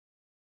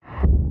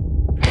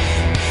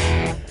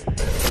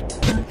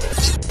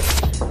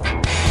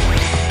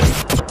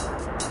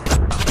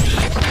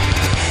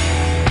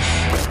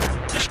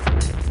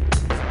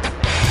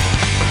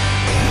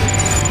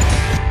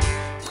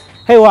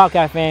Hey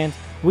Wildcat fans,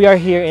 we are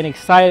here and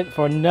excited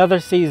for another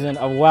season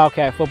of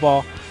Wildcat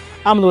football.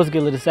 I'm Lewis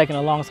Goodley II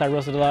alongside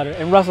Russell DeLauder.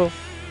 And Russell,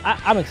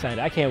 I'm excited,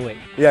 I can't wait.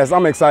 Yes,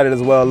 I'm excited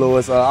as well,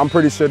 Lewis. I'm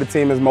pretty sure the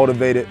team is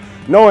motivated,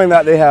 knowing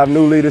that they have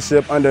new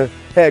leadership under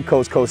head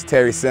coach, Coach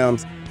Terry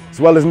Sims. As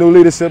well as new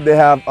leadership, they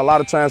have a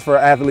lot of transfer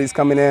athletes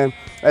coming in,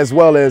 as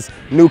well as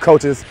new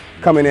coaches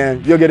coming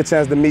in. You'll get a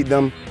chance to meet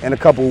them in a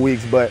couple of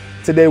weeks, but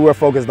today we're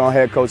focused on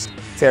head coach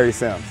Terry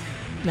Sims.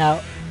 Now,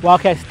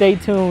 Wildcats, stay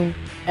tuned.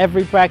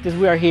 Every practice,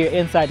 we are here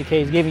inside the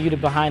cage, giving you the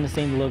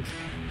behind-the-scenes looks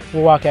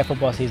for Wildcat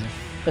football season.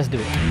 Let's do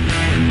it.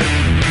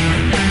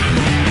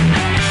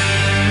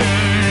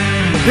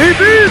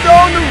 DB's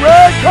on the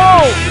red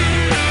cone.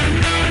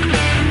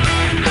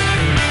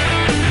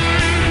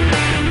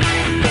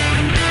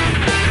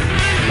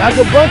 Like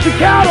a bunch of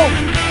cattle.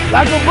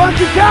 Like a bunch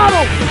of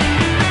cattle.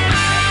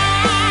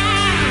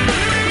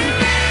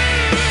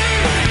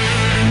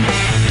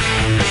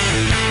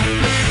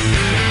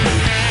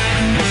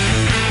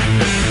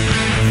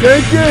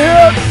 Sink your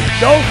hip,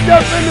 don't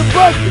step in the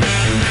bucket.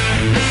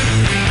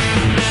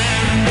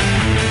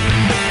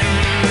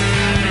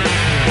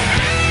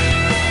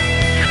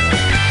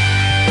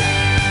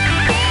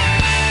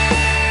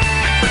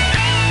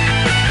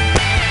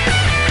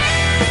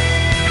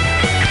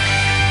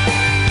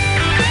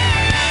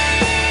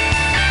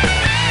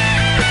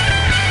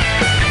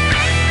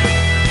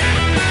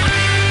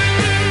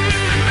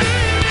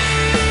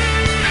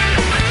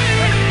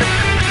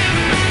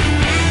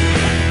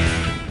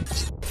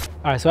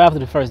 All right, so after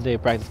the first day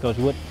of practice, Coach,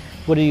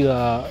 what do you,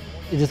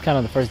 is this kind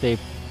of the first day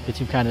that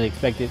you kind of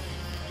expected?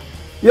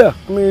 Yeah,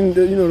 I mean,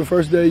 the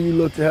first day you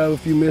look to have a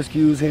few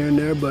miscues here and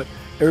there, but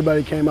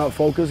everybody came out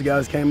focused,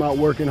 guys came out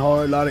working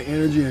hard, a lot of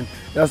energy, and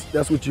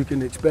that's what you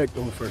can expect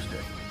on the first day.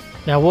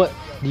 Now, what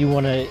do you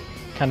want to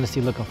kind of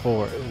see looking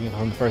forward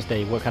from the first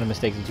day? What kind of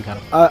mistakes did you kind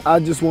of? I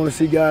just want to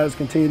see guys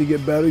continue to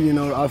get better,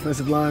 the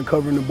offensive line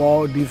covering the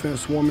ball,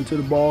 defense swarming to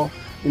the ball,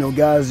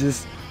 guys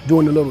just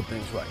doing the little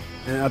things right,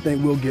 and I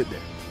think we'll get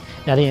there.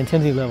 Now, the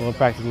intensity level of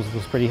practice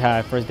was pretty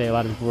high. First day, a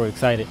lot of people were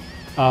excited.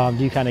 Do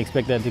you kind of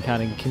expect that to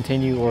kind of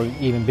continue or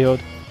even build?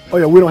 Oh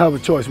yeah, we don't have a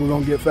choice. We're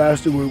going to get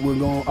faster. We're going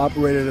to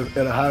operate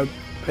at a high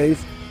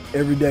pace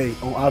every day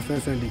on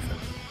offense and defense.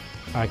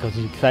 All right, Coach,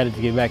 you excited to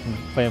get back and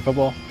playing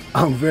football?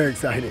 I'm very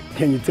excited.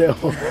 Can you tell?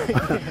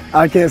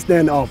 I can't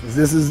stand the office.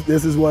 This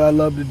is what I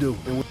love to do.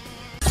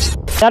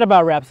 That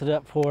about wraps it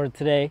up for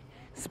today.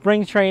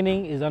 Spring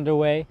training is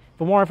underway.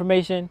 For more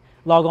information,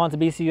 log on to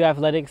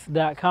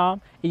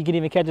bcuathletics.com. You can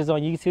even catch us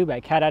on YouTube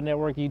at CatEye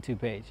Network YouTube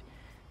page.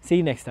 See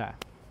you next time.